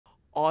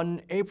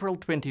On April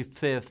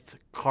 25th,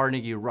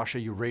 Carnegie Russia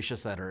Eurasia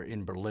Center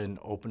in Berlin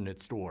opened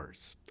its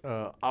doors.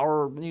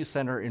 Our new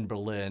center in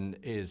Berlin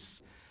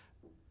is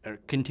a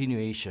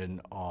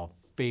continuation of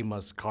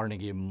famous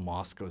Carnegie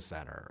Moscow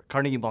Center.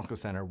 Carnegie Moscow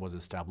Center was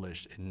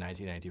established in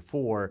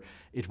 1994.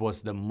 It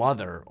was the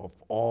mother of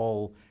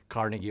all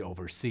Carnegie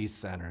Overseas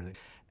Centers.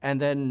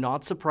 And then,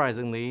 not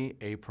surprisingly,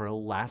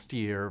 April last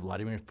year,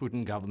 Vladimir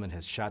Putin government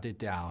has shut it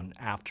down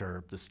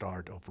after the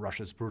start of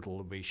Russia's brutal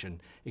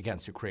invasion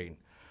against Ukraine.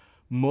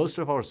 Most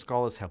of our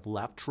scholars have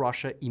left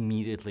Russia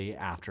immediately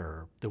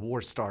after the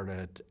war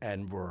started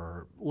and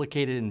were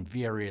located in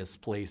various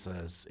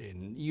places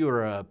in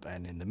Europe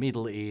and in the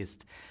Middle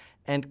East.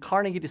 And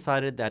Carnegie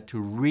decided that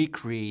to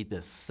recreate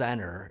the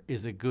center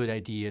is a good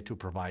idea to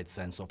provide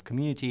sense of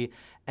community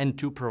and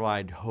to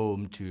provide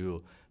home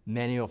to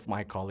many of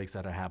my colleagues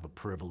that I have a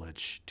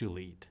privilege to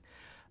lead.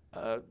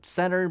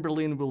 Center in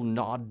Berlin will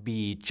not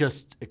be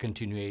just a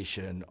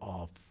continuation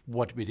of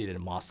what we did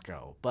in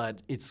Moscow, but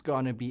it's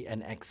going to be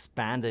an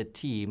expanded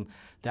team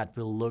that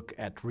will look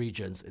at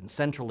regions in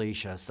Central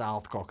Asia,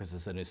 South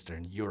Caucasus, and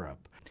Eastern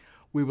Europe.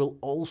 We will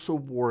also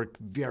work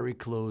very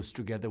close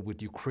together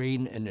with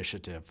Ukraine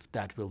initiative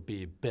that will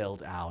be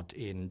built out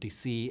in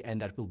DC and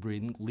that will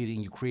bring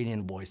leading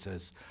Ukrainian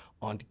voices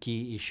on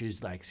key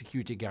issues like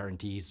security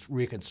guarantees,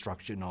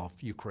 reconstruction of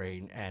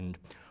Ukraine, and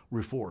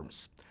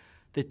reforms.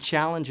 The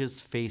challenges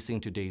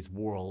facing today's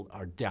world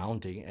are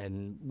daunting,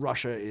 and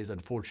Russia is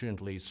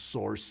unfortunately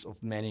source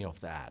of many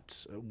of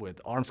that, with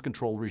arms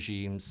control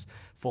regimes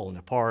falling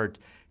apart,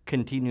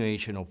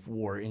 continuation of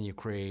war in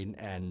Ukraine,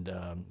 and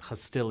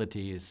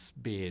hostilities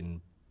being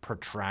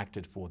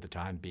protracted for the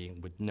time being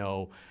with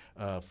no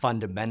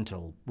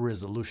fundamental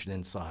resolution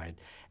in sight,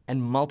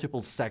 and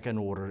multiple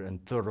second-order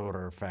and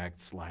third-order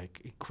effects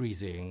like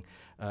increasing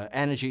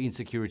energy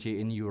insecurity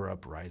in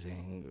Europe,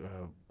 rising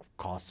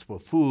costs for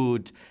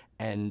food,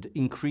 and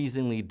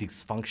increasingly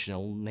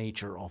dysfunctional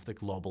nature of the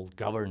global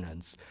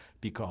governance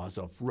because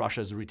of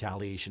Russia's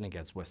retaliation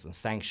against Western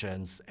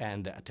sanctions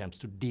and the attempts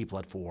to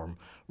deplatform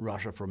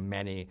Russia from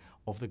many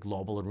of the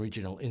global and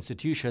regional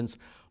institutions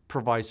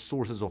provides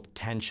sources of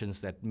tensions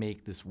that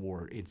make this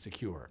war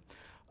insecure.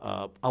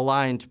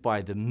 Aligned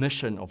by the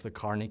mission of the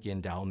Carnegie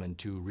Endowment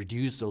to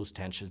reduce those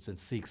tensions and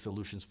seek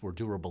solutions for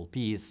durable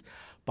peace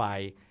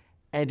by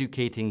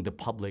educating the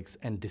publics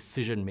and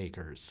decision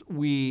makers,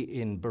 we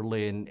in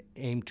Berlin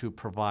aim to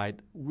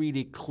provide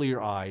really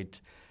clear-eyed,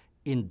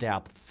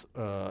 in-depth,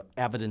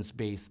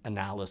 evidence-based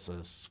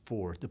analysis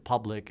for the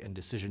public and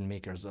decision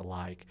makers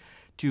alike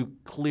to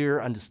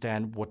clearly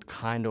understand what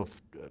kind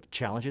of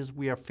challenges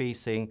we are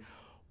facing,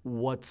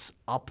 what's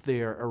up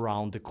there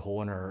around the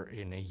corner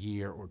in a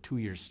year or 2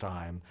 years'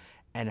 time,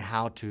 and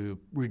how to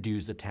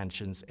reduce the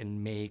tensions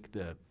and make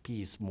the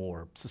peace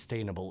more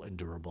sustainable and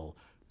durable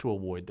to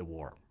avoid the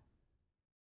war.